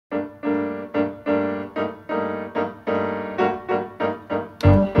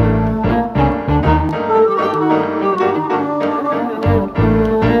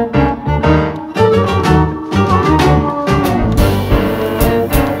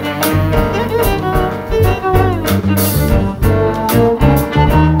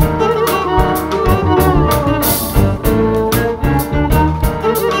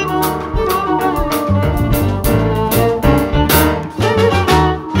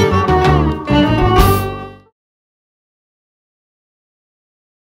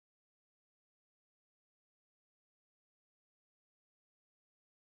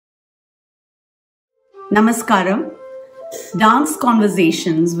Namaskaram. Dance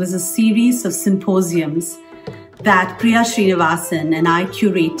Conversations was a series of symposiums that Priya Srinivasan and I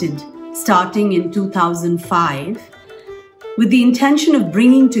curated starting in 2005 with the intention of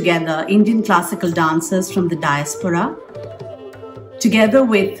bringing together Indian classical dancers from the diaspora together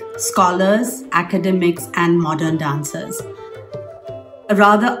with scholars, academics and modern dancers. A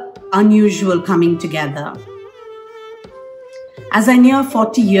rather unusual coming together. As I near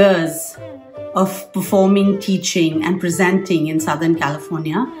 40 years of performing, teaching and presenting in Southern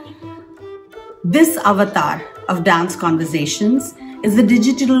California, this avatar of Dance Conversations is the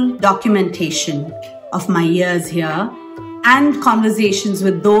digital documentation of my years here and conversations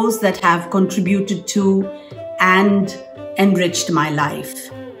with those that have contributed to and enriched my life.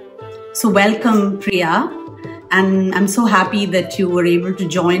 So welcome, Priya, and I'm so happy that you were able to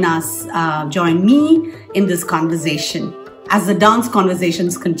join me in this conversation as the dance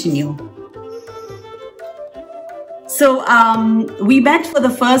conversations continue. So we met for the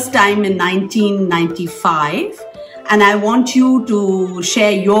first time in 1995, and I want you to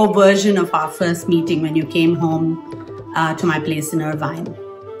share your version of our first meeting when you came home to my place in Irvine.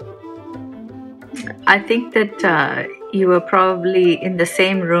 I think that you were probably in the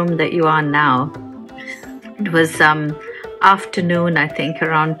same room that you are now. It was afternoon, I think,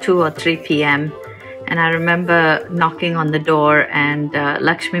 around 2 or 3 p.m. And I remember knocking on the door, and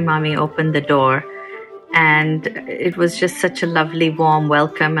Lakshmi Mami opened the door. And it was just such a lovely, warm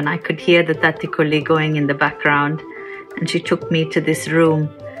welcome. And I could hear the Tatikuli going in the background. And she took me to this room.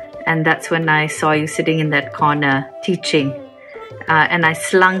 And that's when I saw you sitting in that corner teaching. And I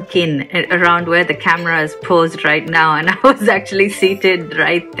slunk in around where the camera is posed right now. And I was actually seated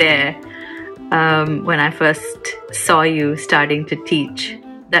right there when I first saw you starting to teach.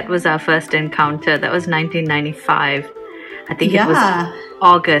 That was our first encounter. That was 1995. I think it was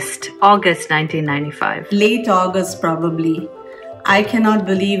August 1995. Late August, probably. I cannot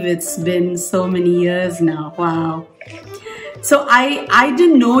believe it's been so many years now. Wow. So I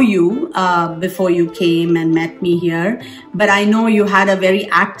didn't know you before you came and met me here, but I know you had a very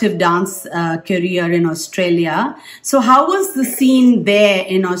active dance career in Australia. So how was the scene there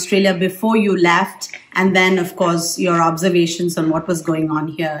in Australia before you left? And then, of course, your observations on what was going on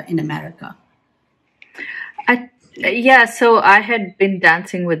here in America. So I had been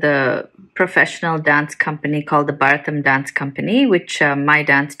dancing with a professional dance company called the Bharata Dance Company, which my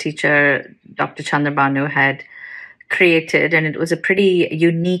dance teacher, Dr. Chandrabanu, had created. And it was a pretty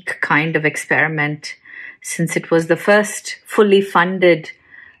unique kind of experiment since it was the first fully funded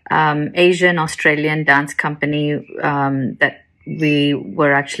Asian Australian dance company that we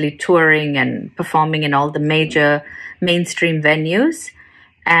were actually touring and performing in all the major mainstream venues.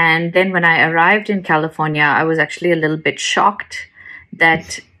 And then when I arrived in California, I was actually a little bit shocked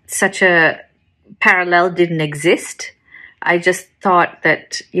that such a parallel didn't exist. I just thought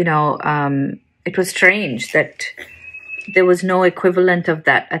that, it was strange that there was no equivalent of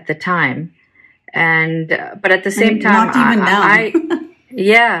that at the time. But at the same time, not even now.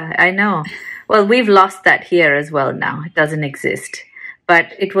 Yeah, I know. Well, we've lost that here as well now. It doesn't exist.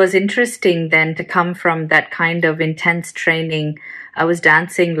 But it was interesting then to come from that kind of intense training. I was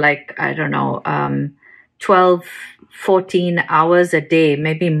dancing 12, 14 hours a day,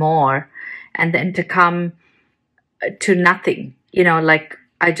 maybe more. And then to come to nothing,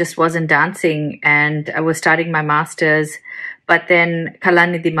 I just wasn't dancing, and I was starting my master's. But then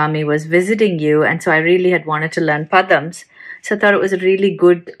Kalanidhi Mami was visiting you. And so I really had wanted to learn Padams. So I thought it was a really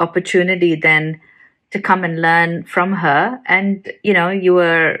good opportunity then to come and learn from her. And, you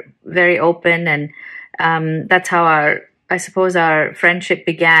were very open, and that's how our friendship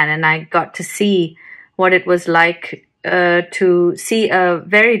began. And I got to see what it was like to see a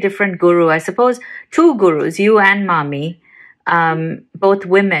very different guru. I suppose 2 gurus, you and Mami, both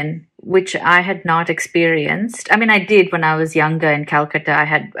women, which I had not experienced. I mean, I did when I was younger in Calcutta. I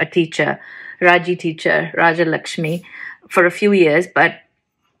had a teacher, Raja Lakshmi, for a few years. But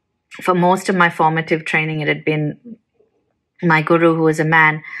for most of my formative training, it had been my guru, who was a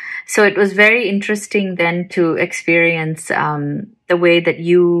man. So it was very interesting then to experience the way that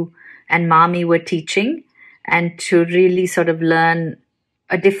you and Mami were teaching, and to really sort of learn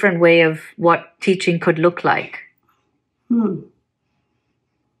a different way of what teaching could look like.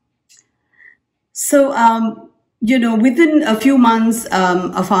 So, within a few months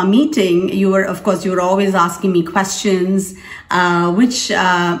of our meeting, you were always asking me questions, which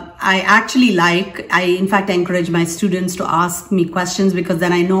I actually like. In fact, I encourage my students to ask me questions because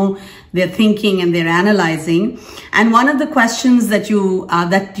then I know they're thinking and they're analyzing. And one of the questions that you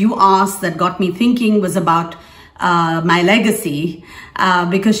asked that got me thinking was about my legacy,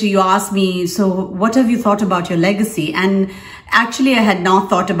 because you asked me, so what have you thought about your legacy? And actually, I had not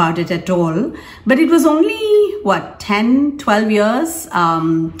thought about it at all. But it was only, what, 10, 12 years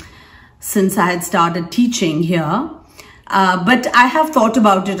since I had started teaching here. But I have thought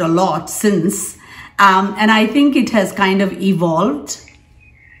about it a lot since. And I think it has kind of evolved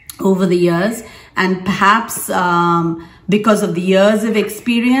over the years. And perhaps because of the years of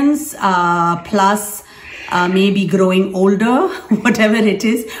experience, plus maybe growing older, whatever it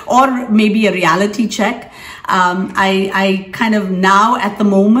is, or maybe a reality check. I kind of now at the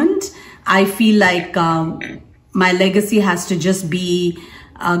moment, I feel like my legacy has to just be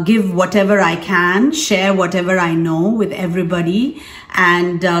give whatever I can, share whatever I know with everybody,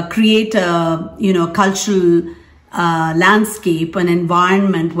 and create a, you know, cultural landscape, an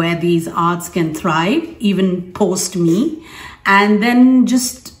environment where these arts can thrive, even post me, and then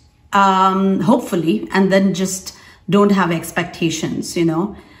just hopefully, and then just don't have expectations, you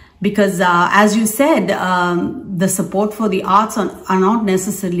know, because as you said, the support for the arts are not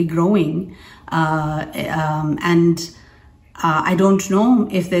necessarily growing, and I don't know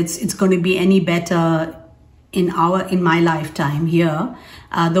if it's going to be any better in my lifetime here,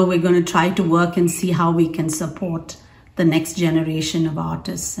 though we're going to try to work and see how we can support the next generation of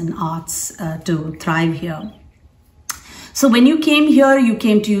artists and arts to thrive here. So when you came here, you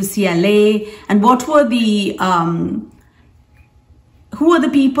came to UCLA, and what were the who were the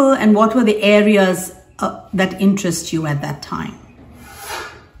people and what were the areas that interest you at that time?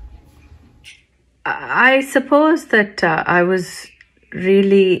 I suppose that I was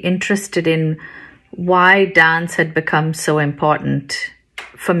really interested in why dance had become so important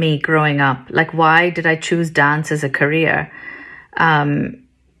for me growing up. Like, why did I choose dance as a career? And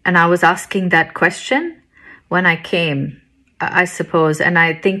I was asking that question when I came, I suppose. And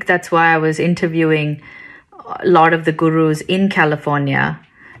I think that's why I was interviewing a lot of the gurus in California.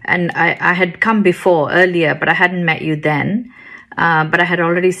 And I had come before earlier, but I hadn't met you then. But I had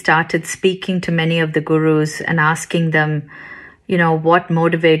already started speaking to many of the gurus and asking them, you know, what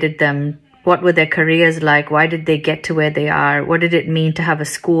motivated them? What were their careers like? Why did they get to where they are? What did it mean to have a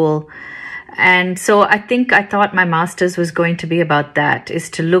school? And so I thought my master's was going to be about that, is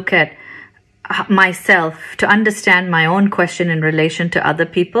to look at myself, to understand my own question in relation to other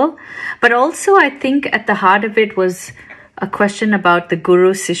people. But also I think at the heart of it was a question about the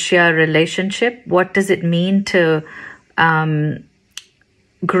guru-sishya relationship. What does it mean to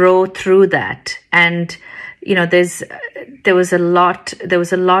grow through that? And you know, there was a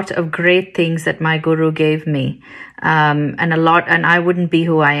lot of great things that my guru gave me, and I wouldn't be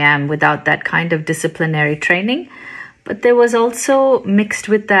who I am without that kind of disciplinary training. But there was also mixed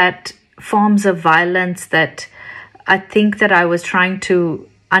with that forms of violence that I think that I was trying to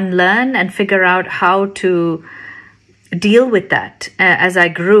unlearn and figure out how to deal with that as I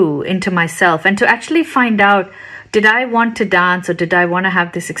grew into myself, and to actually find out, did I want to dance, or did I want to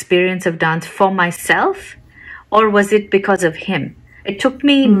have this experience of dance for myself? Or was it because of him? It took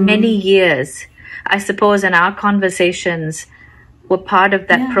me many years, I suppose, and our conversations were part of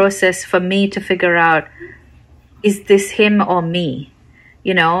that process for me to figure out, is this him or me?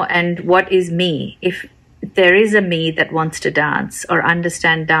 You know, and what is me? If there is a me that wants to dance or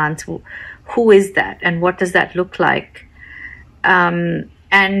understand dance, who is that? And what does that look like? And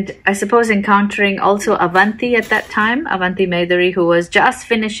I suppose encountering also Avanti at that time, Avanti Maiduri, who was just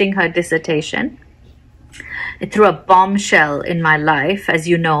finishing her dissertation. It threw a bombshell in my life, as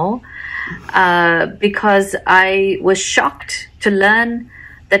you know, because I was shocked to learn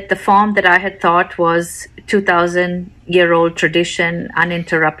that the form that I had thought was 2,000-year-old tradition,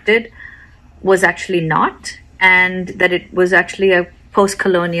 uninterrupted, was actually not, and that it was actually a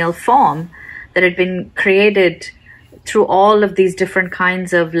post-colonial form that had been created through all of these different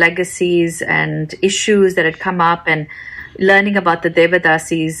kinds of legacies and issues that had come up, and learning about the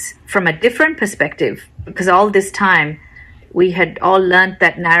Devadasis from a different perspective, because all this time we had all learned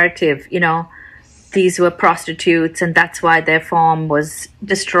that narrative, you know, these were prostitutes and that's why their form was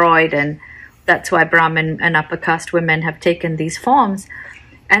destroyed, and that's why Brahmin and upper caste women have taken these forms.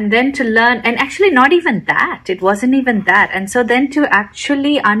 And then to learn, and actually not even that, it wasn't even that. And so then to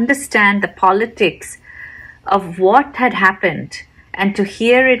actually understand the politics of what had happened, and to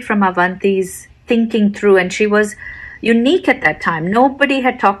hear it from Avanti's thinking through, and she was unique at that time. Nobody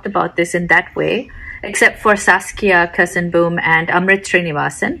had talked about this in that way, except for Saskia Kassenboom and Amrit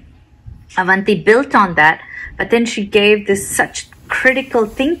Srinivasan. Avanti built on that, but then she gave this such critical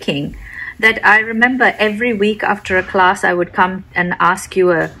thinking that I remember every week after a class, I would come and ask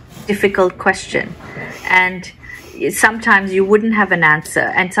you a difficult question. and sometimes you wouldn't have an answer,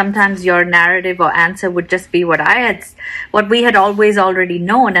 and sometimes your narrative or answer would just be what we had always already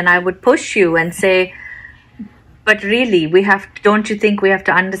known, and I would push you and say, but really, don't you think we have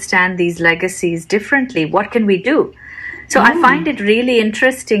to understand these legacies differently? What can we do? So I find it really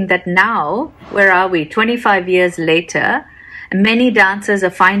interesting that now, where are we, 25 years later, many dancers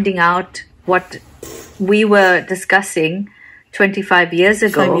are finding out what we were discussing 25 years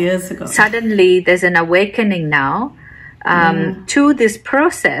ago. 5 years ago. Suddenly, there's an awakening now to this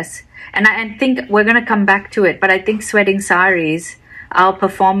process. And I think we're going to come back to it, but I think Sweating Saris, our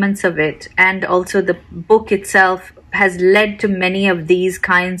performance of it, and also the book itself has led to many of these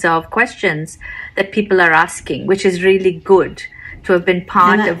kinds of questions that people are asking, which is really good to have been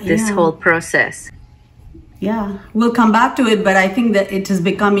part of this whole process. Yeah, we'll come back to it, but I think that it is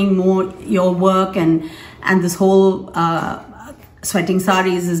becoming more your work, and this whole Sweating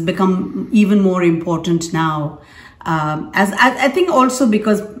Saris has become even more important now. As I think also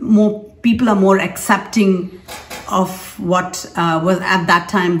because more people are more accepting of what was at that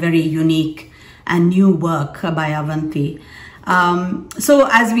time very unique and new work by Avanti. So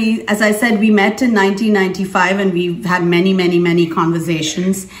as I said, we met in 1995, and we've had many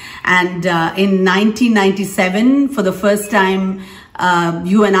conversations. And in 1997, for the first time,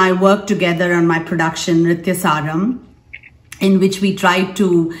 you and I worked together on my production, Nritya Saram, in which we tried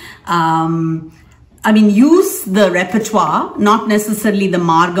to use the repertoire, not necessarily the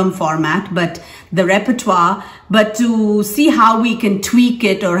Margam format, but the repertoire, but to see how we can tweak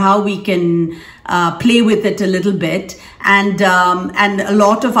it or how we can play with it a little bit. And a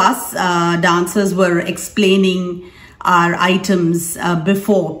lot of us dancers were explaining our items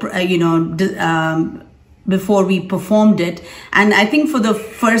before we performed it. And I think for the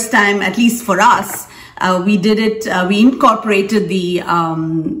first time, at least for us, we did it. We incorporated the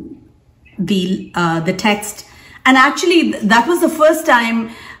text, and actually that was the first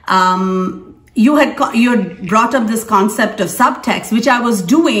time you had brought up this concept of subtext, which I was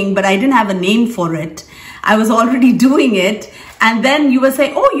doing, but I didn't have a name for it. I was already doing it, and then you were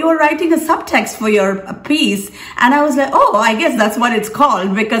saying, "Oh, you're writing a subtext for your piece," and I was like, "Oh, I guess that's what it's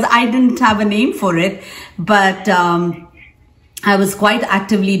called," because I didn't have a name for it, but I was quite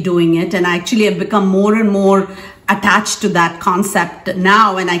actively doing it, and I actually have become more and more attached to that concept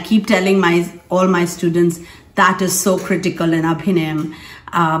now, and I keep telling all my students that is so critical in Abhinayam.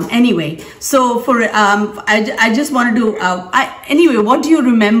 Anyway, so for I just wanted to anyway, what do you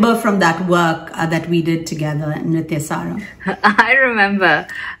remember from that work that we did together in Nritya Saram? I remember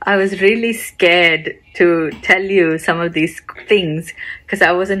I was really scared to tell you some of these things because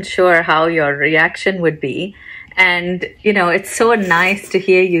I wasn't sure how your reaction would be. And, it's so nice to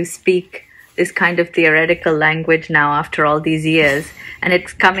hear you speak this kind of theoretical language now after all these years. And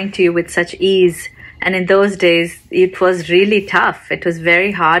it's coming to you with such ease. And in those days, it was really tough. It was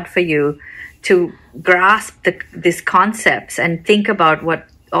very hard for you to grasp these concepts and think about what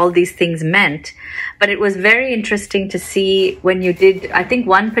all these things meant. But it was very interesting to see when you did, I think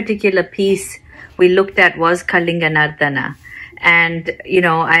one particular piece we looked at was Kalinga Nardana. And,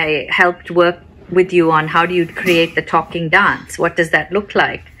 I helped work with you on how do you create the talking dance? What does that look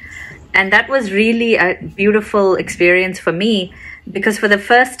like? And that was really a beautiful experience for me because for the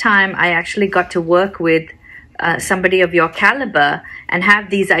first time, I actually got to work with somebody of your caliber and have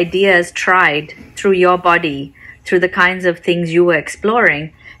these ideas tried through your body, through the kinds of things you were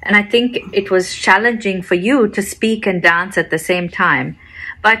exploring. And I think it was challenging for you to speak and dance at the same time,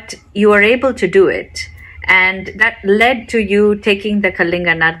 but you were able to do it. And that led to you taking the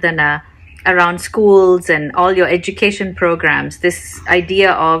Kalinga Nardana around schools and all your education programs, this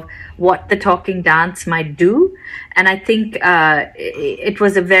idea of what the talking dance might do. And I think it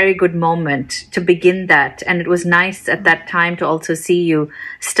was a very good moment to begin that. And it was nice at that time to also see you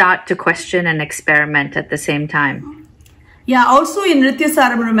start to question and experiment at the same time. Yeah, also in Nritya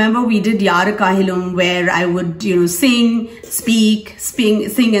Saram, remember we did Yara Kahilum, where I would, sing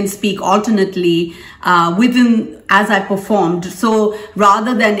and speak alternately as I performed. So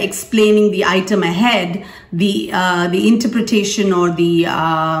rather than explaining the item ahead, the interpretation or the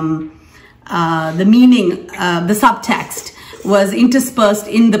meaning, the subtext was interspersed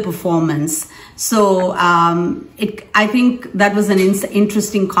in the performance. So I think that was an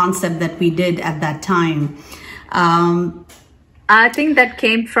interesting concept that we did at that time. I think that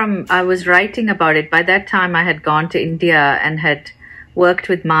came from, I was writing about it. By that time, I had gone to India and had worked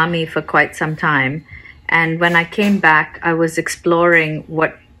with Mami for quite some time. And when I came back, I was exploring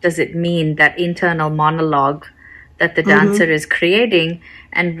what does it mean, that internal monologue that the dancer is creating,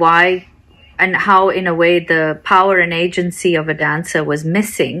 and why and how, in a way, the power and agency of a dancer was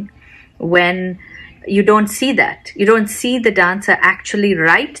missing when you don't see that. You don't see the dancer actually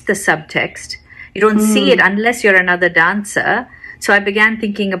write the subtext. You don't see it unless you're another dancer. So I began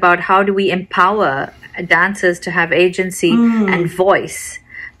thinking about how do we empower dancers to have agency and voice,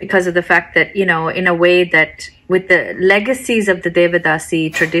 because of the fact that, you know, in a way that with the legacies of the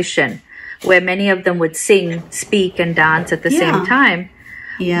Devadasi tradition, where many of them would sing, speak, and dance at the same time.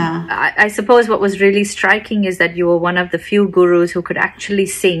 Yeah. I suppose what was really striking is that you were one of the few gurus who could actually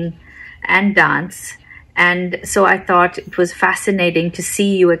sing and dance. And so I thought it was fascinating to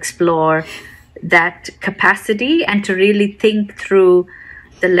see you explore that capacity and to really think through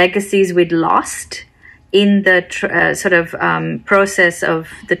the legacies we'd lost in the process of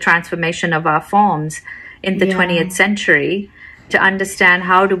the transformation of our forms in the 20th century, to understand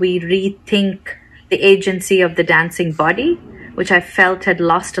how do we rethink the agency of the dancing body, which I felt had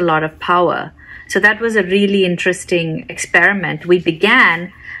lost a lot of power. So that was a really interesting experiment we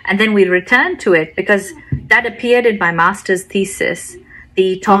began, and then we returned to it because that appeared in my master's thesis,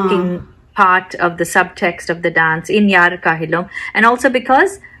 the talking part of the subtext of the dance in Yar Kahilum, and also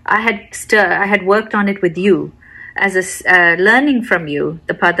because I had worked on it with you as a learning from you,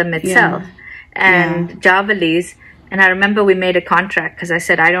 the padam itself and Javalis. And I remember we made a contract because I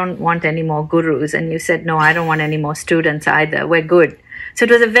said, I don't want any more gurus. And you said, no, I don't want any more students either. We're good. So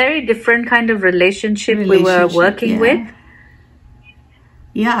it was a very different kind of relationship we were working with.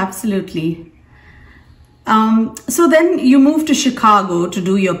 Yeah, absolutely. So then you moved to Chicago to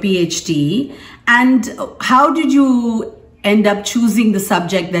do your PhD. And how did you end up choosing the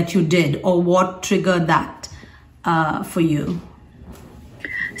subject that you did, or what triggered that for you?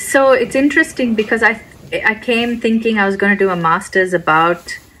 So it's interesting because I came thinking I was going to do a master's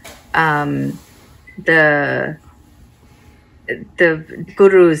about the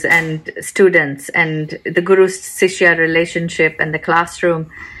gurus and students and the guru-shishya relationship and the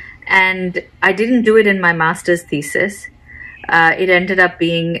classroom. And I didn't do it in my master's thesis. It ended up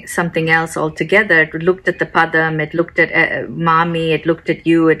being something else altogether. It looked at the padam, it looked at Mami, it looked at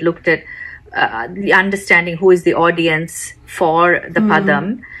you, it looked at the understanding who is the audience for the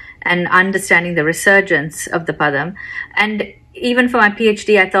padam, and understanding the resurgence of the padam. And even for my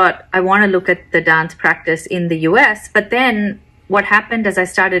PhD, I thought I want to look at the dance practice in the US. But then what happened as I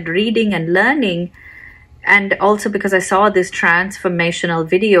started reading and learning, and also because I saw this transformational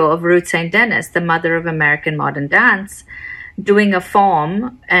video of Ruth St. Denis, the mother of American modern dance, doing a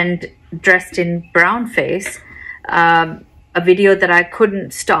form and dressed in brown face, a video that I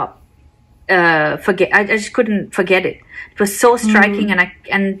couldn't stop. I just couldn't forget it. It was so striking,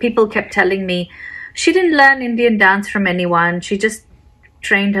 and people kept telling me she didn't learn Indian dance from anyone. She just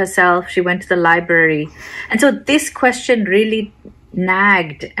trained herself. She went to the library. And so this question really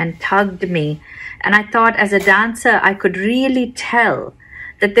nagged and tugged me. And I thought as a dancer, I could really tell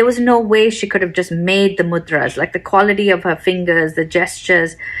that there was no way she could have just made the mudras. Like the quality of her fingers, the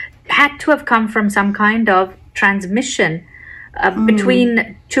gestures had to have come from some kind of transmission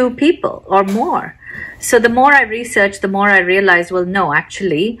between two people or more. So the more I researched, the more I realized, well, no,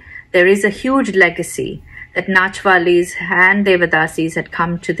 actually, there is a huge legacy that Nachwalis and Devadasis had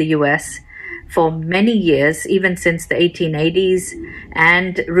come to the US for many years, even since the 1880s.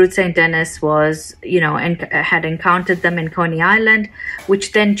 And Ruth St. Denis was, had encountered them in Coney Island,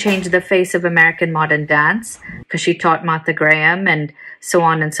 which then changed the face of American modern dance because she taught Martha Graham and so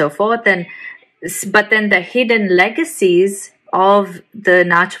on and so forth. But then the hidden legacies of the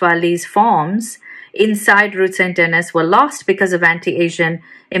Nachwalis forms inside Ruth St. Denis were lost because of anti-Asian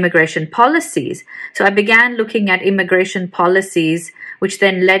immigration policies. So I began looking at immigration policies, which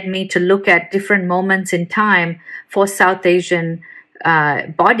then led me to look at different moments in time for South Asian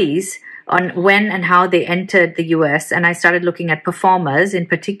bodies on when and how they entered the US. And I started looking at performers in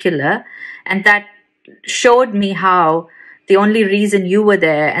particular, and that showed me how the only reason you were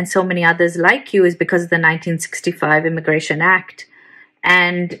there and so many others like you is because of the 1965 Immigration Act.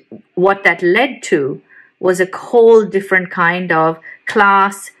 And what that led to was a whole different kind of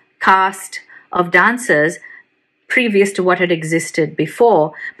class, caste of dancers previous to what had existed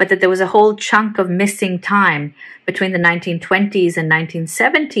before, but that there was a whole chunk of missing time between the 1920s and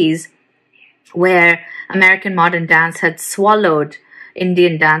 1970s where American modern dance had swallowed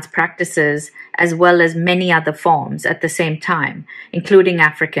Indian dance practices as well as many other forms at the same time, including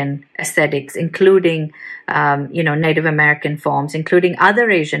African aesthetics, including Native American forms, including other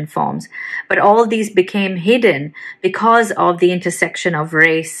Asian forms. But all these became hidden because of the intersection of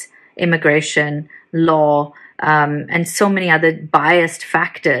race, immigration, law, and so many other biased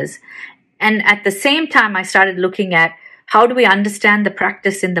factors. And at the same time, I started looking at how do we understand the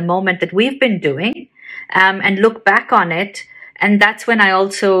practice in the moment that we've been doing and look back on it. And that's when I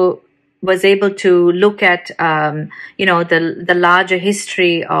also was able to look at, the larger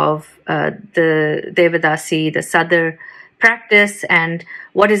history of the Devadasi, the Sadar practice, and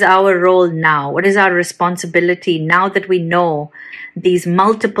what is our role now? What is our responsibility now that we know these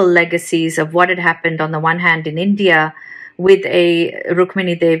multiple legacies of what had happened on the one hand in India with a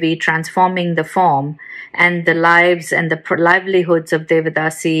Rukmini Devi transforming the form and the lives and the livelihoods of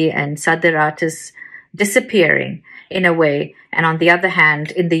Devadasi and Sadar artists disappearing in a way, and on the other hand,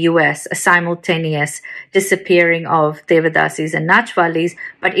 in the US, a simultaneous disappearing of Devadasis and Nachwalis,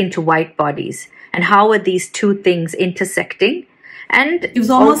 but into white bodies. And how are these two things intersecting? And it was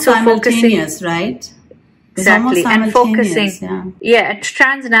almost simultaneous, right? Exactly, and focusing, at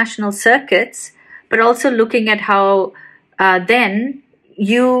transnational circuits, but also looking at how then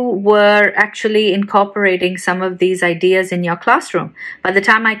you were actually incorporating some of these ideas in your classroom. By the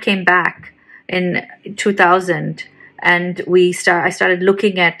time I came back in 2000, and I started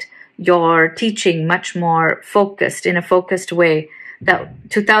looking at your teaching much more focused, in a focused way.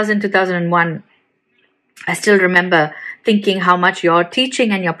 That 2001, I still remember thinking how much your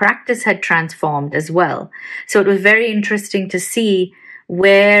teaching and your practice had transformed as well. So it was very interesting to see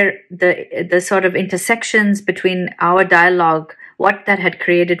where the sort of intersections between our dialogue, what that had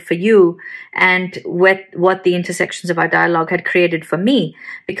created for you, and what the intersections of our dialogue had created for me.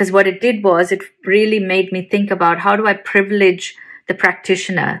 Because what it did was it really made me think about, how do I privilege the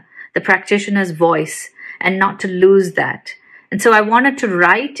practitioner's voice, and not to lose that. And so I wanted to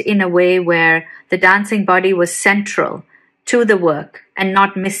write in a way where the dancing body was central to the work and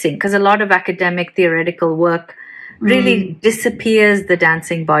not missing, because a lot of academic theoretical work really disappears the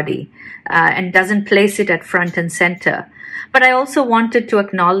dancing body and doesn't place it at front and center. But I also wanted to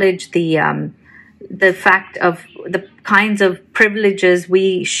acknowledge the fact of the kinds of privileges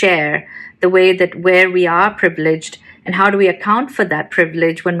we share, the way that where we are privileged, and how do we account for that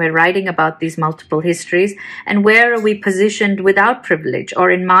privilege when we're writing about these multiple histories, and where are we positioned without privilege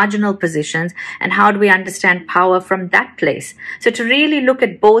or in marginal positions, and how do we understand power from that place? So to really look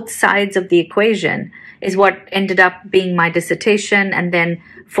at both sides of the equation is what ended up being my dissertation and then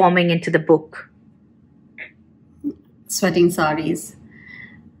forming into the book. Sweating Saris.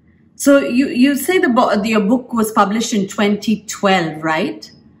 So you say your book was published in 2012,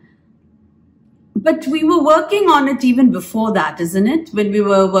 right? But we were working on it even before that, isn't it? When we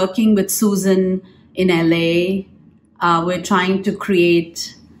were working with Susan in LA, we're trying to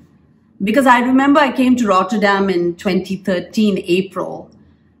create, because I remember I came to Rotterdam in 2013, April,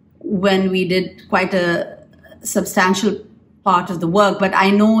 when we did quite a substantial part of the work. But I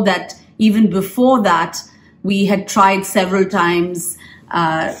know that even before that, we had tried several times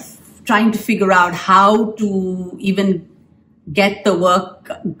trying to figure out how to even get the work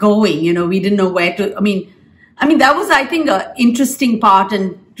going. We didn't know where to, I mean, that was, I think, an interesting part,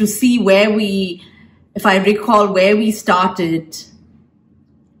 and to see where if I recall where we started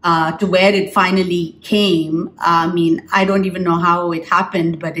to where it finally came. I don't even know how it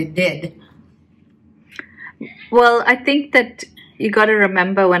happened, but it did. Well, I think that you got to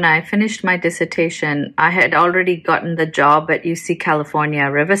remember, when I finished my dissertation, I had already gotten the job at UC California,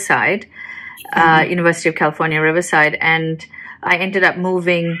 Riverside, University of California, Riverside, and I ended up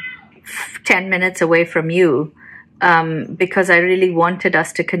moving 10 minutes away from you because I really wanted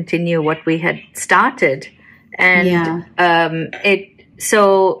us to continue what we had started. And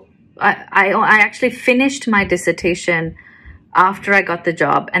so I actually finished my dissertation after I got the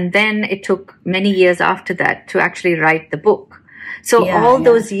job, and then it took many years after that to actually write the book. So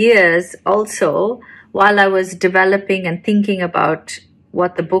those years also, while I was developing and thinking about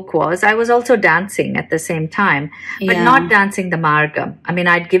what the book was, I was also dancing at the same time, but not dancing the margam.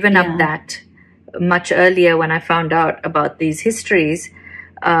 I'd given up that much earlier when I found out about these histories,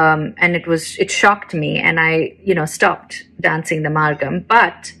 and it shocked me, and I, stopped dancing the margam.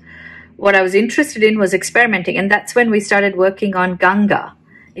 But what I was interested in was experimenting, and that's when we started working on Ganga,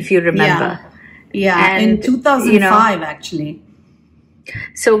 if you remember. Yeah, and, in 2005, actually.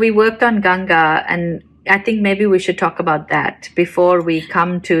 So we worked on Ganga, and I think maybe we should talk about that before we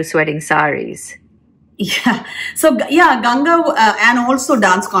come to Sweating Saris. Yeah. So, Ganga and also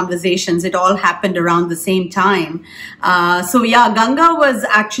Dance Conversations, it all happened around the same time. Ganga was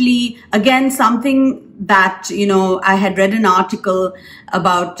actually, again, something that, I had read an article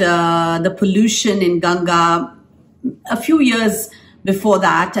about the pollution in Ganga a few years before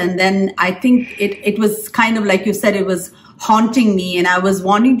that. And then I think it was kind of like you said, it was haunting me, and I was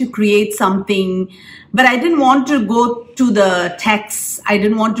wanting to create something, but I didn't want to go to the texts. I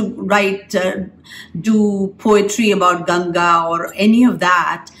didn't want to write, do poetry about Ganga or any of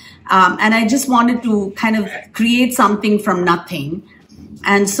that. And I just wanted to kind of create something from nothing.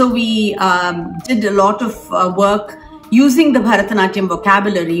 And so we did a lot of work using the Bharata Natyam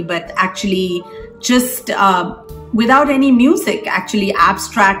vocabulary, but actually just without any music, actually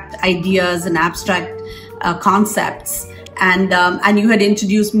abstract ideas and abstract concepts. And you had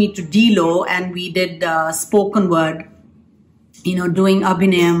introduced me to Dilo, and we did spoken word, you know, doing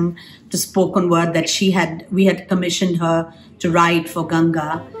abhinayam to spoken word that we had commissioned her to write for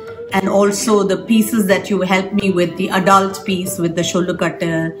Ganga. And also the pieces that you helped me with, the adult piece with the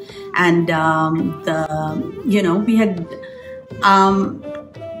Sholukattu, and you know, we had,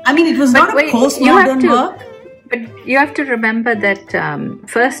 I mean, it was not a postmodern work. But you have to remember that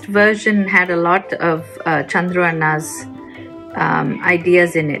first version had a lot of Chandru Anna's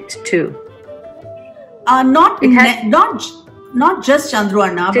ideas in it too. Not just Chandru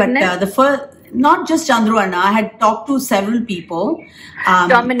Anna, but the first. Not just Chandru Anna, I had talked to several people.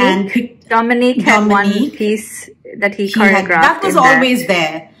 Dominique had one piece that he choreographed. That was always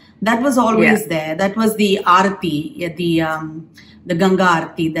there. That was always there. That was the Aarti, the Ganga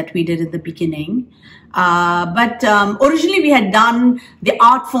Aarti that we did at the beginning. But originally we had done the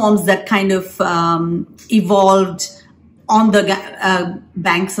art forms that kind of evolved on the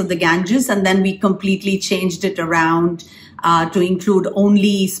banks of the Ganges, and then we completely changed it around to include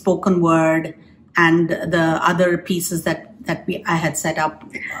only spoken word and the other pieces that I had set up,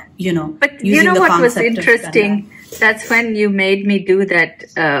 you know. But you know what was interesting? That's when you made me do that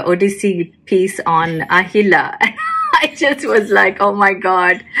Odyssey piece on Ahila. I just was like, oh my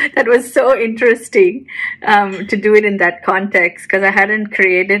God, that was so interesting to do it in that context, because I hadn't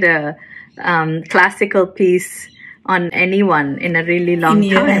created a classical piece on anyone in a really long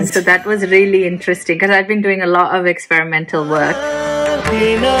time. So that was really interesting, because I've been doing a lot of experimental work.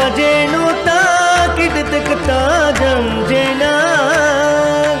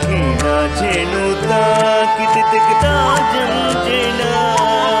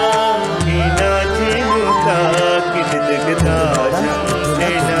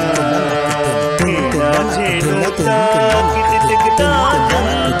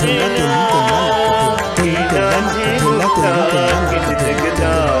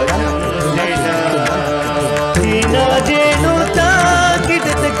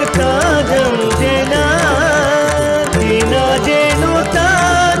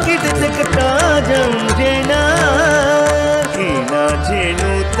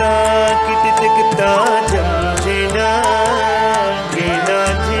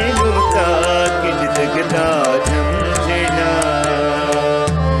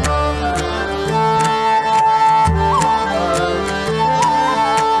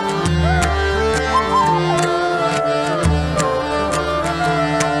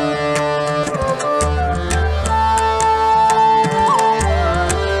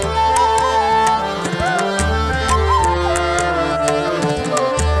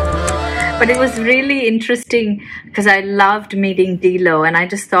 But it was really interesting because I loved meeting Dilo, and I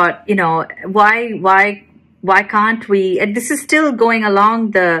just thought, you know, why can't we? And this is still going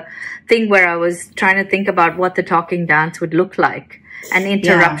along the thing where I was trying to think about what the talking dance would look like, an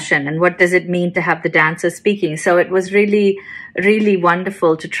interruption, and what does it mean to have the dancers speaking. So it was really, really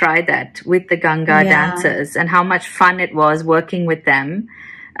wonderful to try that with the Ganga dancers, and how much fun it was working with them.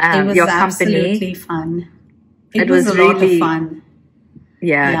 It was absolutely fun. It was a lot of fun.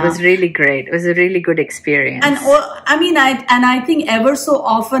 Yeah, it was really great. It was a really good experience. And I think ever so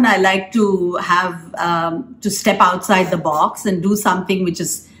often I like to have to step outside the box and do something which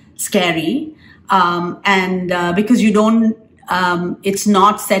is scary, because you don't, it's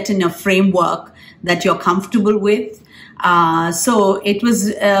not set in a framework that you're comfortable with. So it was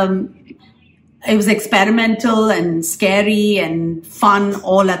experimental and scary and fun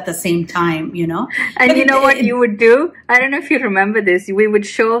all at the same time, you know. And but you know what you would do? I don't know if you remember this. We would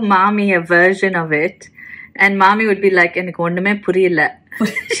show Mommy a version of it, and Mommy would be like, "Enakku onnume puriyala."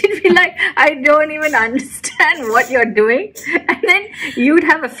 She'd be like, "I don't even understand what you're doing." And then you'd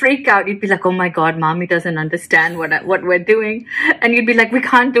have a freak out. You'd be like, "Oh my God, Mommy doesn't understand what we're doing." And you'd be like, "We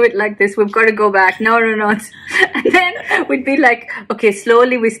can't do it like this. We've got to go back." No. And then we'd be like, okay,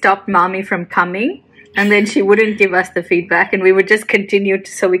 slowly we stopped Mommy from coming. And then she wouldn't give us the feedback, and we would just continue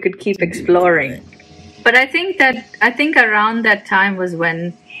so we could keep exploring. But I think around that time was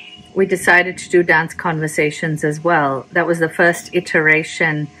when we decided to do dance conversations as well. That was the first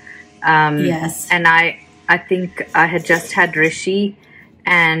iteration. Yes. And I think I had just had Rishi,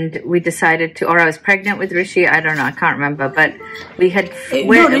 and we decided to, or I was pregnant with Rishi. I don't know. I can't remember. But we had,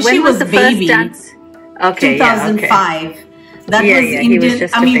 Rishi was the baby. First dance? Okay. 2005. Yeah, okay. That was Indian. He was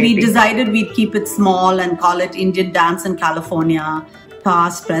just a baby. We decided we'd keep it small and call it Indian Dance in California,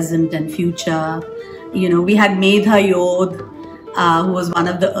 past, present, and future. You know, we had Medha Yodh, who was one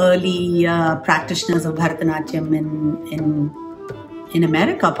of the early practitioners of Bharata Natyam in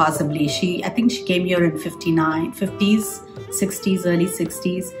America, possibly. I think she came here in 50s, 60s, early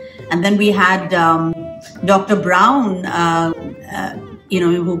 60s. And then we had Dr. Brown,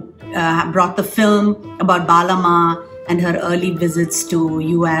 who brought the film about Balama and her early visits to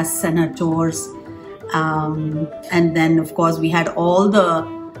US and her tours. And then, of course, we had all the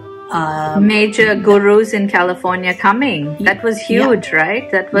major gurus in California coming. That was huge, right?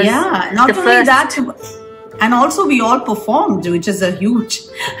 That was not only that, and also we all performed, which is a huge,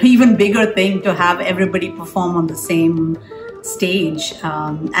 even bigger thing to have everybody perform on the same stage,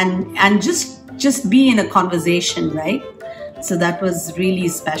 and just be in a conversation, right? So that was really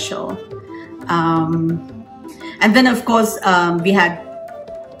special. And then, of course, we had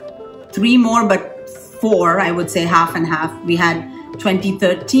 3 more, but 4, I would say, half and half. We had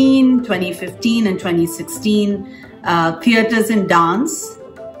 2013, 2015, and 2016 theatres and dance.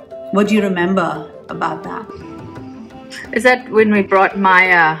 What do you remember about that? Is that when we brought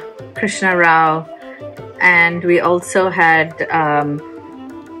Maya Krishna Rao, and we also had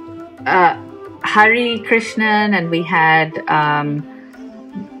Hari Krishnan, and we had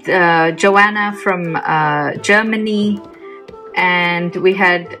Joanna from Germany, and we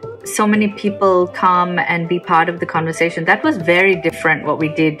had so many people come and be part of the conversation. That was very different what we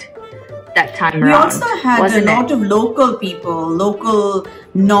did that time around. We also had a lot of local people, local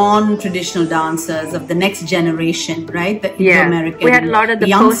non-traditional dancers of the next generation, right? The Indo-American. We had a lot of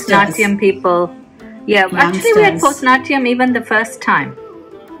the post-Natyam people. Yeah, actually we had post-Natyam even the first time.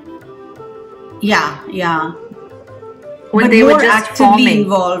 Yeah. When but they more were just actively forming.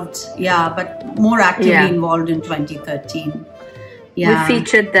 Involved. Yeah, but more actively involved in 2013. Yeah. We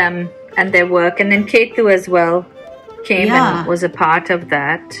featured them and their work, and then Ketu as well came and was a part of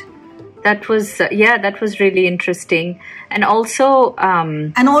that. That was that was really interesting, and also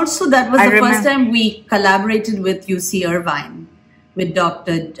that was the first time we collaborated with UC Irvine, with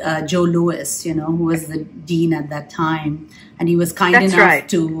Dr. Joe Lewis, who was the dean at that time, and he was kind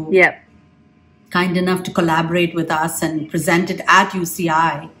enough to collaborate with us and present it at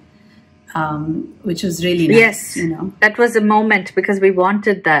UCI. Which was really nice. Yes, that was a moment because we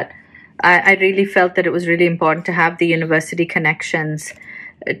wanted that. I really felt that it was really important to have the university connections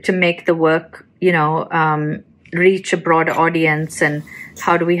to make the work, reach a broader audience, and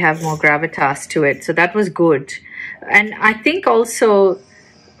how do we have more gravitas to it. So that was good. And I think also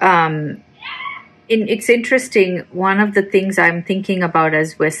it's interesting, one of the things I'm thinking about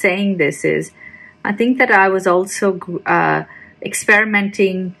as we're saying this is, I think that I was also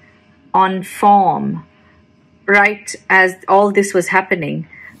experimenting on form right as all this was happening,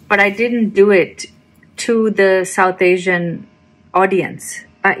 but I didn't do it to the South Asian audience.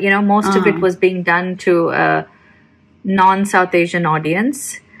 Most of it was being done to a non-South Asian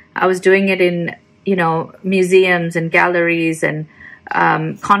audience. I was doing it in museums and galleries and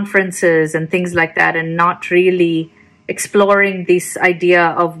conferences and things like that, and not really exploring this idea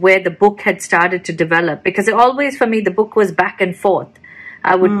of where the book had started to develop, because always for me the book was back and forth.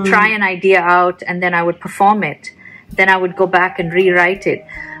 I would try an idea out and then I would perform it. Then I would go back and rewrite it.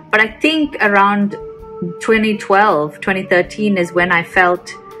 But I think around 2012, 2013 is when I felt,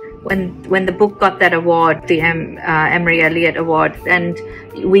 when the book got that award, the Emery Elliott Award, and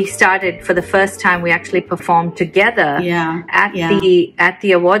we started, for the first time, we actually performed together at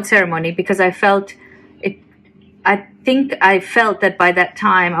the award ceremony, because I felt that by that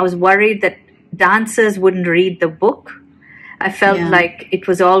time I was worried that dancers wouldn't read the book. I felt like it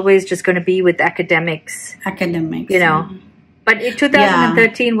was always just going to be with academics. But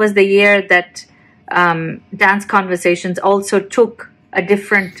 2013 was the year that Dance Conversations also took a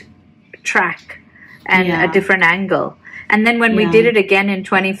different track and a different angle. And then when we did it again in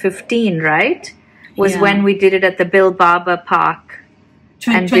 2015, right, was when we did it at the Bill Barber Park.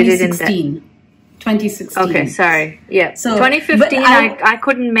 2016. 2016. Okay, sorry. Yeah. So 2015, I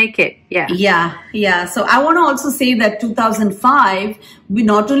couldn't make it. Yeah. So I want to also say that 2005, we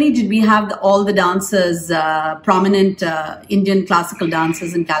not only did we have all the dancers, prominent Indian classical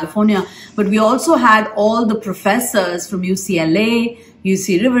dancers in California, but we also had all the professors from UCLA,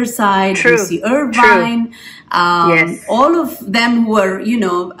 UC Riverside, UC Irvine, all of them who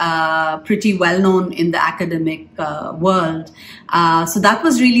were, pretty well known in the academic world. So that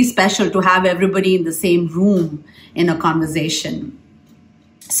was really special to have everybody in the same room in a conversation.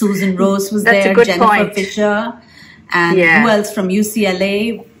 Susan Rose was there, Jennifer Fisher, and who else from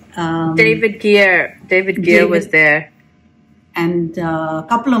UCLA? David Gear. David Gear was there. And a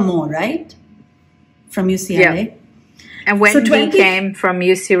couple of more, right? From UCLA. Yeah. And Wendy came from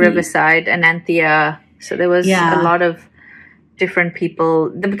UC Riverside and Anthea. So there was a lot of different people,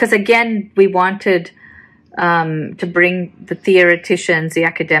 because again, we wanted to bring the theoreticians, the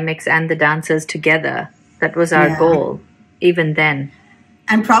academics, and the dancers together. That was our goal, even then.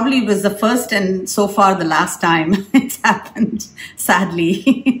 And probably it was the first and so far the last time it's happened,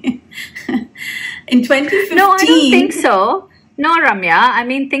 sadly. In 2015... No, I don't think so. No, Ramya. I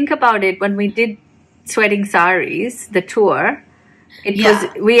mean, think about it. When we did Sweating Saris, the tour,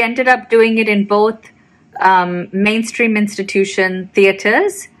 we ended up doing it in both mainstream institution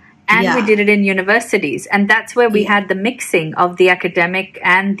theatres, and we did it in universities. And that's where we had the mixing of the academic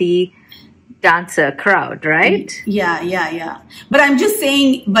and the dancer crowd, right? Yeah. But I'm just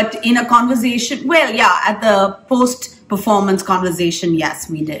saying, but in a conversation, at the post-performance conversation, yes,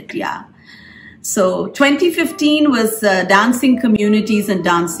 we did, So 2015 was Dancing Communities and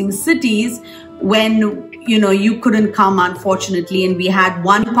Dancing Cities, when, you couldn't come, unfortunately, and we had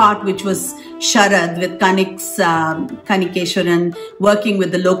one part which was Sharad with Kanikeshwaran, working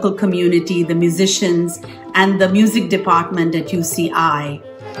with the local community, the musicians, and the music department at UCI.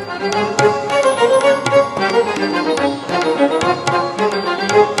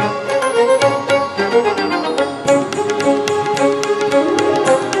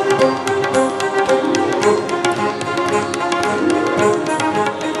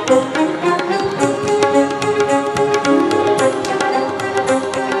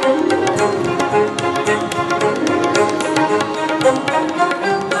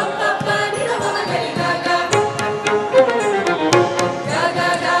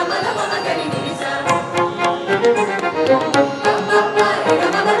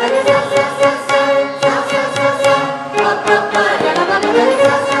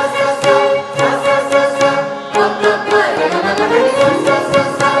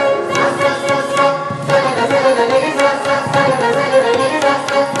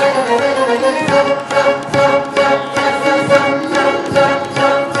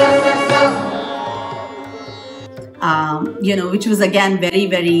 Which was again very,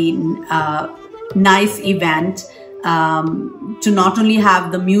 very nice event to not only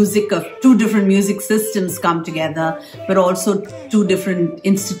have the music of two different music systems come together, but also two different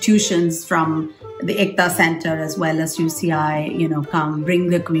institutions from the Ekta Center as well as UCI, come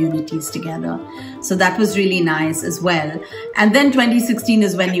bring the communities together. So that was really nice as well. And then 2016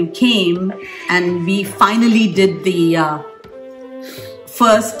 is when you came, and we finally did the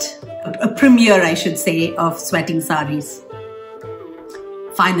first premiere, I should say, of Sweating Saris.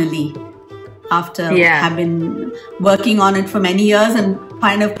 Finally, after have been working on it for many years and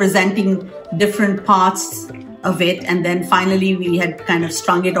kind of presenting different parts of it, and then finally we had kind of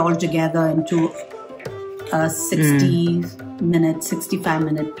strung it all together into a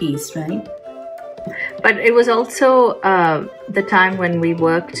 65-minute piece, right? But it was also the time when we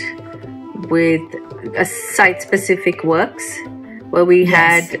worked with site-specific works, where we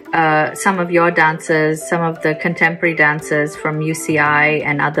had some of your dancers, some of the contemporary dancers from UCI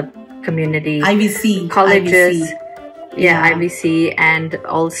and other community colleges. IVC. And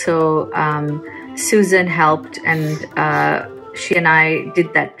also Susan helped, and she and I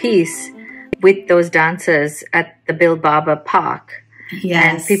did that piece with those dancers at the Bill Barber Park.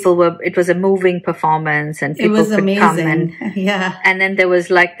 Yes. And it was a moving performance, and people could amazing. Come and, and then there was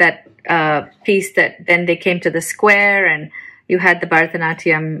like that piece that then they came to the square, and you had the Bharata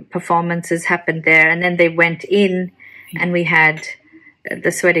Natyam performances happened there, and then they went in, and we had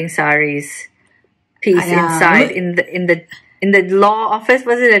the Sweating Saris piece inside in the law office.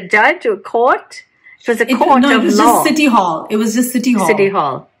 Was it a judge or court? It was a court of law. It was just City Hall. It was just City Hall. City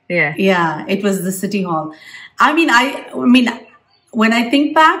Hall. Yeah. Yeah, it was the City Hall. I mean, when I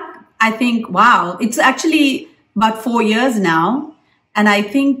think back, I think, wow, it's actually about 4 years now, and I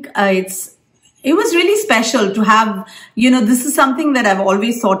think it was really special to have, this is something that I've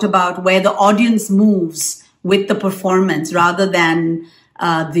always thought about, where the audience moves with the performance rather than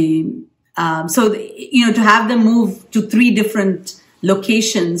to have them move to 3 different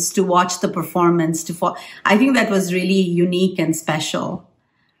locations to watch the performance. I think that was really unique and special.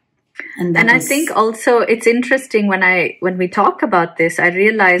 And I think also it's interesting when we talk about this, I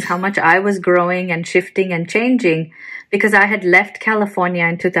realize how much I was growing and shifting and changing, because I had left California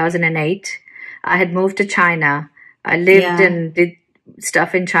in 2008. I had moved to China. I lived and did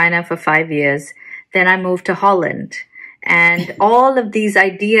stuff in China for 5 years. Then I moved to Holland. And all of these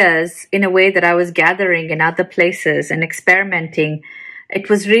ideas, in a way that I was gathering in other places and experimenting, it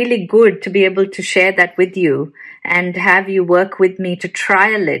was really good to be able to share that with you and have you work with me to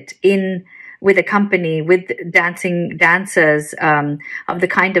trial it with a company, with dancers, of the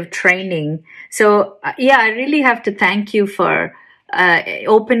kind of training. So, I really have to thank you for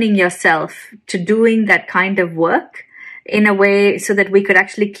opening yourself to doing that kind of work in a way so that we could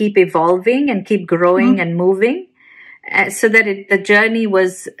actually keep evolving and keep growing and moving, so that the journey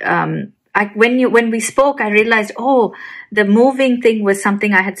was, when we spoke, I realized, the moving thing was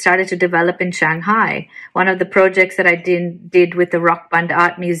something I had started to develop in Shanghai, one of the projects that I did with the Rock Bund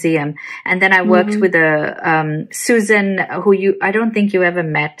Art Museum. And then I worked with Susan, who I don't think you ever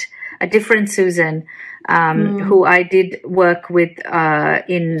met, a different Susan, who I did work with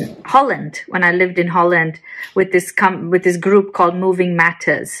in Holland, when I lived in Holland, with this group called Moving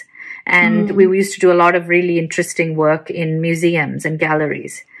Matters. And we used to do a lot of really interesting work in museums and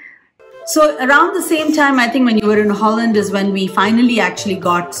galleries. So around the same time, I think when you were in Holland is when we finally actually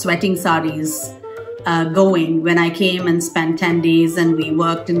got Sweating Saris going, when I came and spent 10 days and we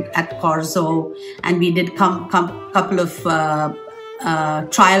worked at Corso, and we did couple of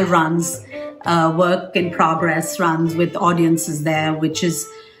trial runs, work in progress runs with audiences there, which is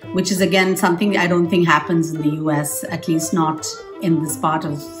again something I don't think happens in the US, at least not in this part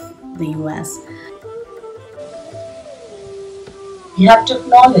of the US. You have to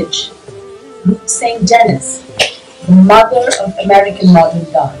acknowledge Ruth St. Dennis, the mother of American modern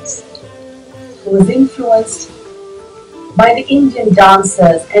dance, who was influenced by the Indian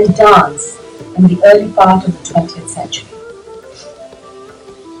dancers and dance in the early part of the 20th century.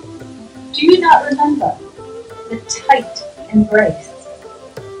 Do you not remember the tight embrace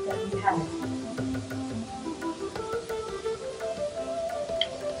that we had?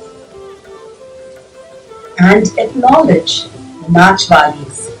 And acknowledge the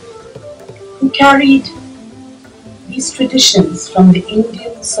Nachwalis, who carried these traditions from the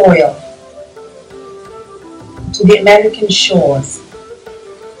Indian soil to the American shores,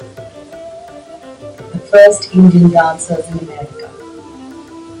 the first Indian dancers in America.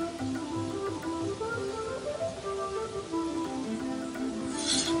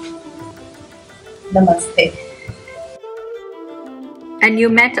 Namaste. And you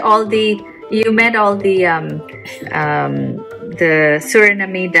met all the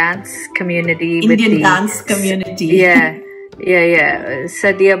Suriname dance community, Indian dance community. Yeah.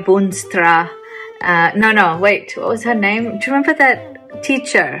 Sadia Boonstra. Wait, what was her name? Do you remember that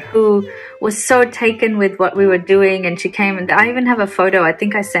teacher who was so taken with what we were doing, and she came, and I even have a photo. I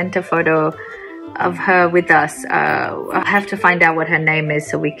think I sent a photo of her with us. I'll have to find out what her name is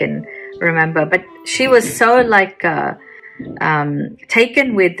so we can remember. But she was so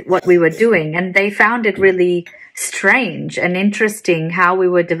taken with what we were doing, and they found it really strange and interesting how we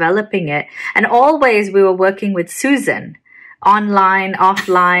were developing it. And always we were working with Susan, online,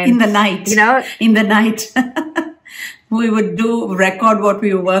 offline. In the night. In the night. We would record what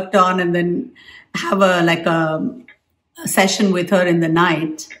we worked on and then have a session with her in the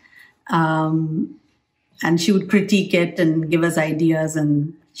night. And she would critique it and give us ideas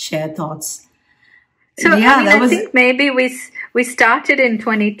and share thoughts. So I think maybe we started in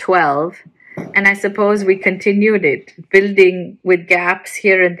 2012, and I suppose we continued it, building with gaps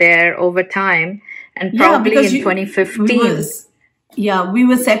here and there over time, and probably in 2015. We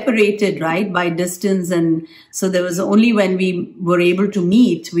were separated, right, by distance, and so there was only when we were able to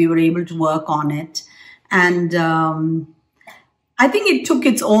meet, we were able to work on it. And I think it took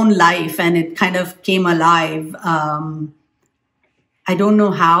its own life and it kind of came alive. I don't know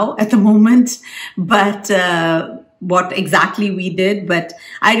how at the moment, but what exactly we did, but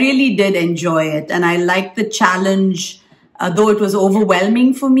I really did enjoy it. And I liked the challenge, though it was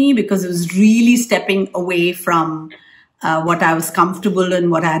overwhelming for me because it was really stepping away from what I was comfortable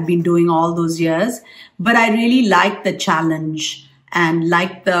in, what I had been doing all those years. But I really liked the challenge and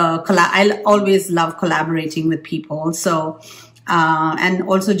liked I always love collaborating with people. So, and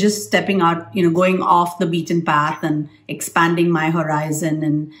also just stepping out, going off the beaten path and expanding my horizon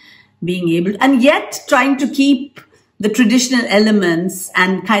and being able, and yet trying to keep the traditional elements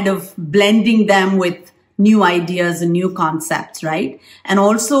and kind of blending them with new ideas and new concepts, right? And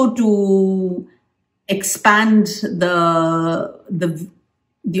also to expand the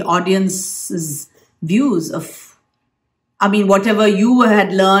audience's views of, whatever you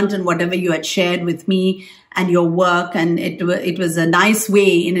had learned and whatever you had shared with me and your work. And it was a nice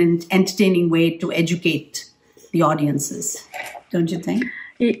way, in an entertaining way, to educate the audiences. Don't you think?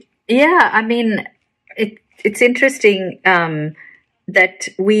 Yeah, it's interesting that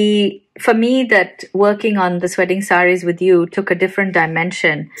for me, that working on the Sweating Saris with you took a different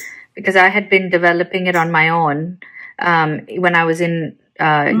dimension, because I had been developing it on my own when I was in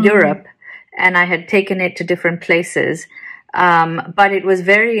Europe, and I had taken it to different places. But it was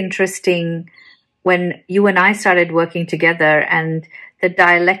very interesting when you and I started working together and the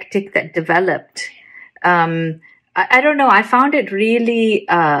dialectic that developed. I don't know, I found it really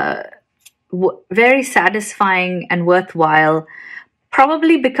very satisfying and worthwhile.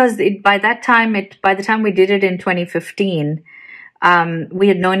 Probably because by the time we did it in 2015, we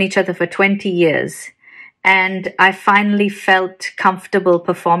had known each other for 20 years. And I finally felt comfortable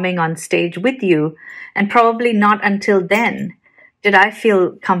performing on stage with you. And probably not until then did I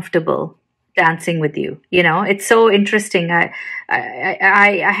feel comfortable dancing with you. You know, it's so interesting. I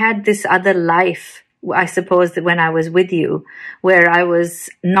had this other life, I suppose, that when I was with you, where I was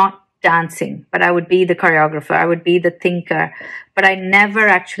not dancing, but I would be the choreographer, I would be the thinker, but I never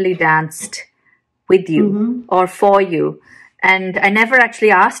actually danced with you or for you. And I never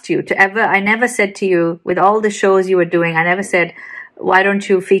actually asked you I never said to you, with all the shows you were doing, I never said, why don't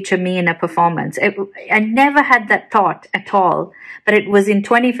you feature me in a performance? I never had that thought at all. But it was in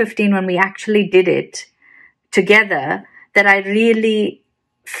 2015 when we actually did it together that I really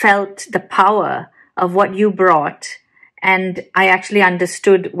felt the power of what you brought. And I actually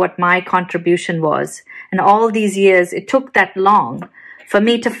understood what my contribution was. And all these years, it took that long for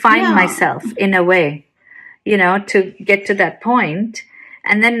me to find myself in a way, you know, to get to that point.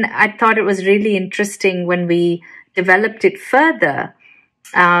 And then I thought it was really interesting when we developed it further.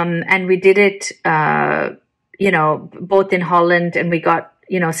 And we did it, you know, both in Holland, and we got,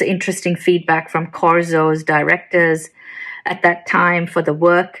 you know, so interesting feedback from Corzo's directors at that time for the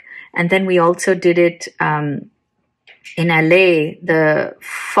work. And then we also did it in LA the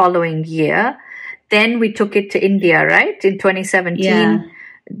following year. Then we took it to India, right? In 2017,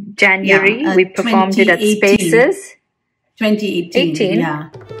 January, we performed it at Spaces. 2018, yeah.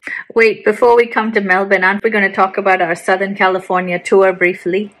 Wait, before we come to Melbourne, aren't we going to talk about our Southern California tour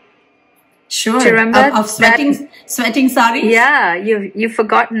briefly? Sure. Do you remember? Of Sweating Saris? Yeah, you've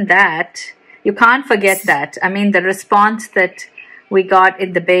forgotten that. You can't forget that. I mean, the response that we got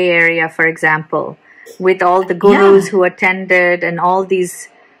in the Bay Area, for example, with all the gurus who attended and all these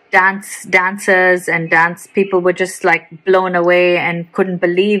dancers and dance people were just like blown away and couldn't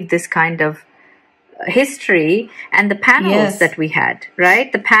believe this kind of history, and the panels that we had,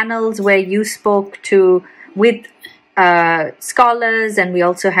 right? The panels where you spoke with scholars, and we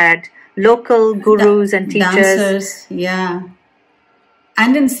also had local gurus and teachers. Dancers,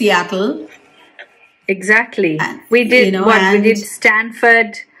 and in Seattle. Exactly. We did we did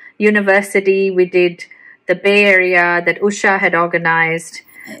Stanford University, we did the Bay Area that Usha had organized,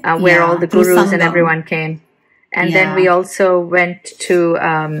 where all the gurus and everyone came. And then we also went to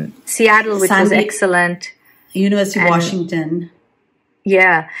Seattle, which was excellent. University of Washington.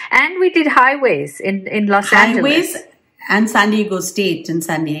 Yeah. And we did highways in Los Angeles. And San Diego State in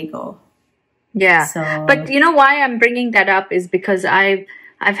San Diego. Yeah. So. But you know why I'm bringing that up is because I've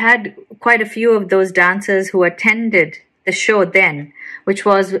had quite a few of those dancers who attended the show then, which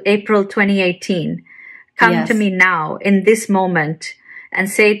was April 2018, come to me now in this moment and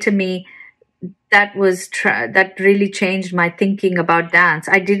say to me, that really changed my thinking about dance.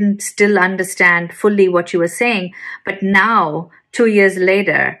 I didn't still understand fully what you were saying, but now, 2 years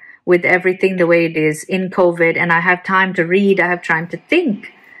later, with everything the way it is in COVID, and I have time to read, I have time to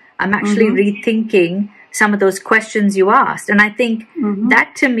think, I'm actually rethinking some of those questions you asked. And I think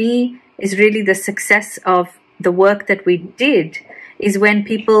that to me is really the success of the work that we did, is when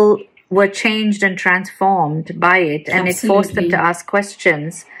people were changed and transformed by it, and it forced them to ask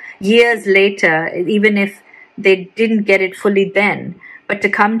questions years later, even if they didn't get it fully then, but to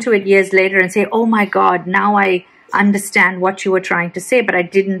come to it years later and say, oh my God, now I understand what you were trying to say, but I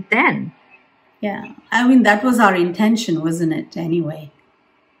didn't then. Yeah. I mean, that was our intention, wasn't it, anyway?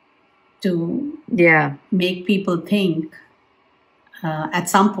 To make people think at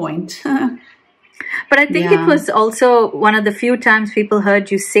some point. But I think it was also one of the few times people heard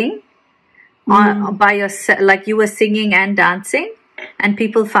you sing by yourself, like you were singing and dancing. And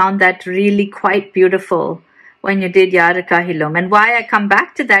people found that really quite beautiful when you did Yara Kahilum. And why I come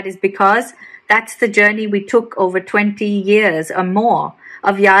back to that is because that's the journey we took over 20 years or more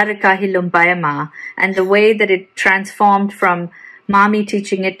of Yara Kahilum Bayama, and the way that it transformed from Mommy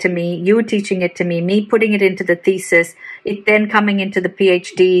teaching it to me, you teaching it to me putting it into the thesis, it then coming into the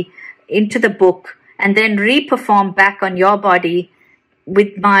PhD, into the book, and then re-perform back on your body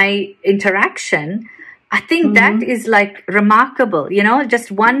with my interaction. I think that is like remarkable, you know,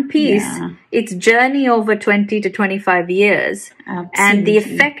 just one piece, its journey over 20 to 25 years. Absolutely. And the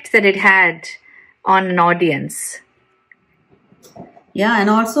effect that it had on an audience. Yeah, and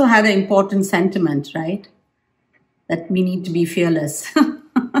also had an important sentiment, right? That we need to be fearless.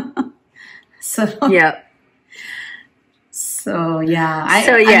 So I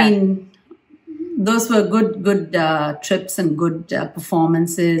mean, those were good trips and good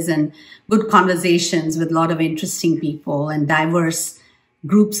performances and good conversations with a lot of interesting people and diverse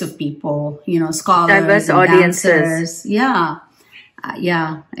groups of people, you know, scholars, diverse and audiences. dancers. Yeah.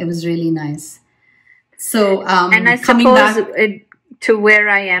 Yeah, it was really nice. So, and I suppose to where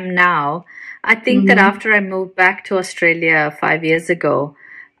I am now, I think that after I moved back to Australia 5 years ago,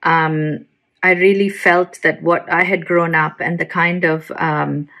 I really felt that what I had grown up and the kind of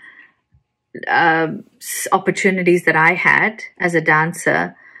opportunities that I had as a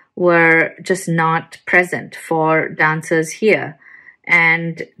dancer were just not present for dancers here.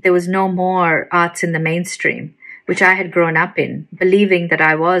 And there was no more arts in the mainstream, which I had grown up in, believing that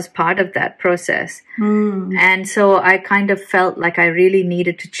I was part of that process. And so I kind of felt like I really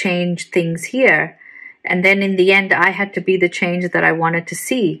needed to change things here. And then in the end, I had to be the change that I wanted to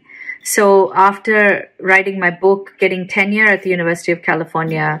see. So after writing my book, getting tenure at the University of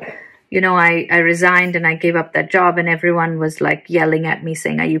California, you know, I resigned and I gave up that job, and everyone was like yelling at me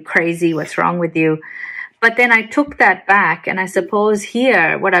saying, "Are you crazy? What's wrong with you?" But then I took that back, and I suppose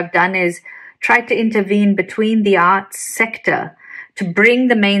here what I've done is try to intervene between the arts sector to bring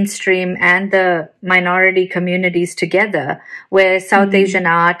the mainstream and the minority communities together, where South Asian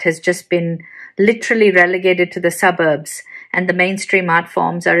art has just been literally relegated to the suburbs, and the mainstream art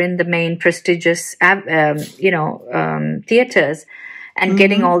forms are in the main prestigious, theaters and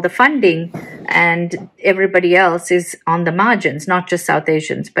getting all the funding, and everybody else is on the margins, not just South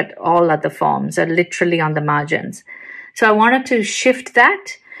Asians, but all other forms are literally on the margins. So I wanted to shift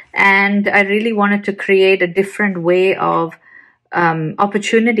that, and I really wanted to create a different way of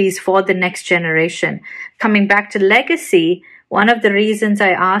opportunities for the next generation. Coming back to legacy, one of the reasons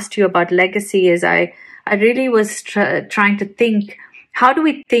I asked you about legacy is I really was trying to think, how do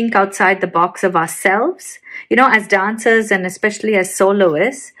we think outside the box of ourselves? You know, as dancers and especially as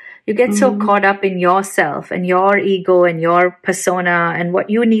soloists, you get so caught up in yourself and your ego and your persona and what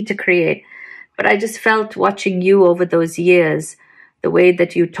you need to create. But I just felt watching you over those years, the way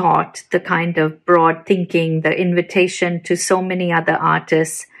that you taught, the kind of broad thinking, the invitation to so many other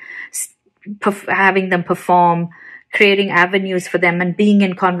artists, having them perform, creating avenues for them and being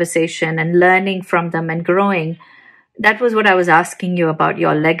in conversation and learning from them and growing. That was what I was asking you about,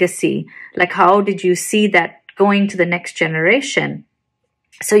 your legacy. Like, how did you see that going to the next generation?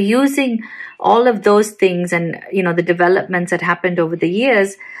 So using all of those things and, you know, the developments that happened over the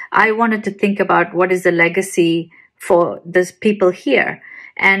years, I wanted to think about what is the legacy for these people here.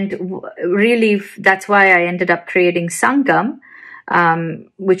 And really, that's why I ended up creating Sangam,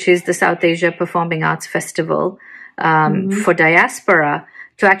 which is the South Asia Performing Arts Festival for Diaspora,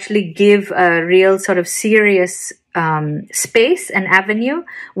 to actually give a real sort of serious space and avenue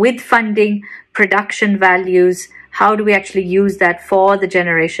with funding, production values. How do we actually use that for the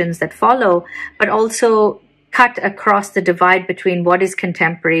generations that follow, but also cut across the divide between what is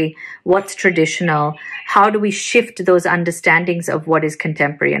contemporary, what's traditional? How do we shift those understandings of what is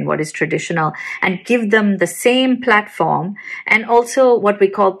contemporary and what is traditional and give them the same platform, and also what we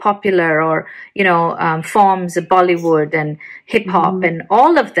call popular or, you know, forms of Bollywood and hip hop and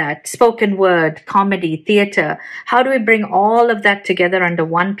all of that, spoken word, comedy, theater. How do we bring all of that together under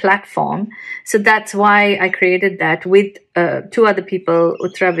one platform? So that's why I created that with two other people,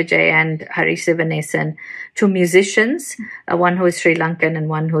 Uttara Vijay and Harishankar, two musicians, one who is Sri Lankan and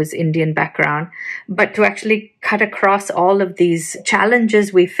one who is Indian background, but to actually cut across all of these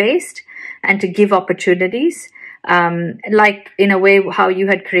challenges we faced and to give opportunities, like in a way how you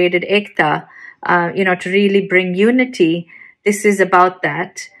had created Ekta, you know, to really bring unity. This is about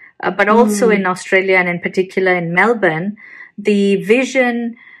that. But also in Australia and in particular in Melbourne, the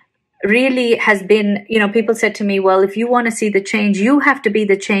vision really has been, you know, people said to me, well, if you want to see the change, you have to be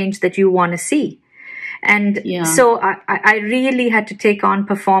the change that you want to see. And so I really had to take on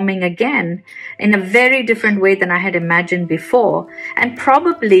performing again in a very different way than I had imagined before. And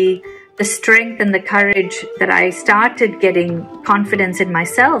probably the strength and the courage that I started getting confidence in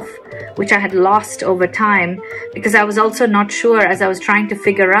myself, which I had lost over time, because I was also not sure as I was trying to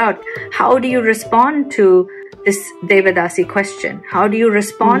figure out, how do you respond to this Devadasi question? How do you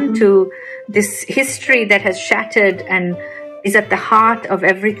respond to this history that has shattered and is at the heart of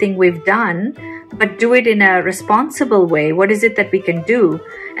everything we've done, but do it in a responsible way? What is it that we can do?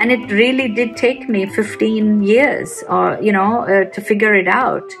 And it really did take me 15 years or, you know, to figure it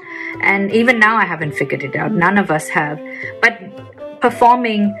out. And even now I haven't figured it out. None of us have. But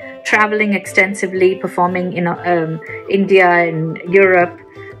performing, traveling extensively, performing in India and Europe,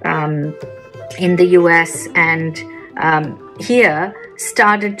 in the US and here,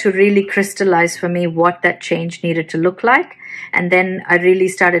 started to really crystallize for me what that change needed to look like. And then I really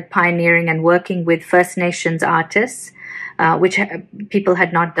started pioneering and working with First Nations artists, which people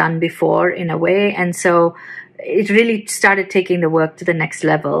had not done before in a way. And so it really started taking the work to the next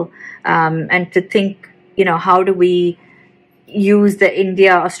level, and to think, how do we use the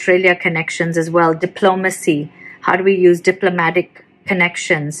India-Australia connections as well, diplomacy, how do we use diplomatic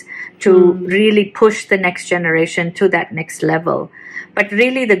connections to really push the next generation to that next level. But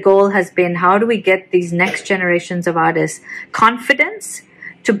really the goal has been, how do we get these next generations of artists confidence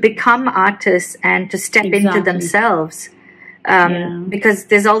to become artists and to step into themselves? Because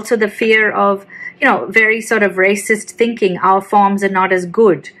there's also the fear of, very sort of racist thinking. Our forms are not as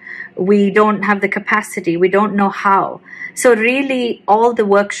good. We don't have the capacity. We don't know how. So really all the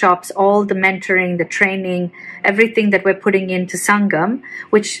workshops, all the mentoring, the training, everything that we're putting into Sangam,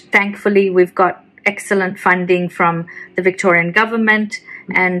 which thankfully we've got excellent funding from the Victorian Government,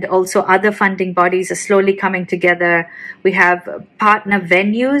 and also other funding bodies are slowly coming together. We have partner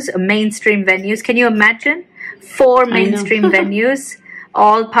venues, mainstream venues. Can you imagine? 4 mainstream venues,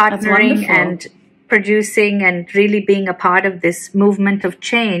 all partnering and producing and really being a part of this movement of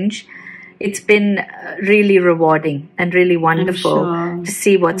change. It's been really rewarding and really wonderful to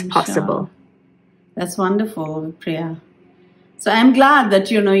see what's possible. That's wonderful, Priya. So I'm glad that,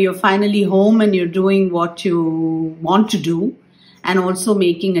 you're finally home and you're doing what you want to do and also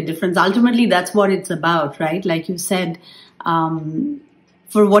making a difference. Ultimately, that's what it's about, right? Like you said,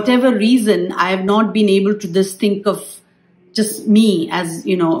 for whatever reason, I have not been able to just think of just me as,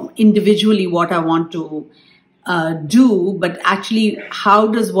 individually what I want to do, but actually how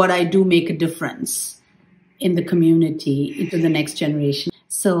does what I do make a difference in the community, into the next generation.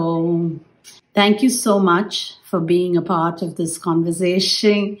 So thank you so much for being a part of this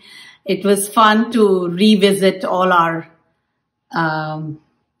conversation. It was fun to revisit all our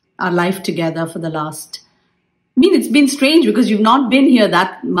life together for the last, it's been strange because you've not been here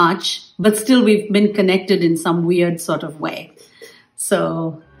that much, but still we've been connected in some weird sort of way.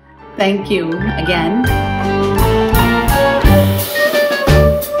 So thank you again.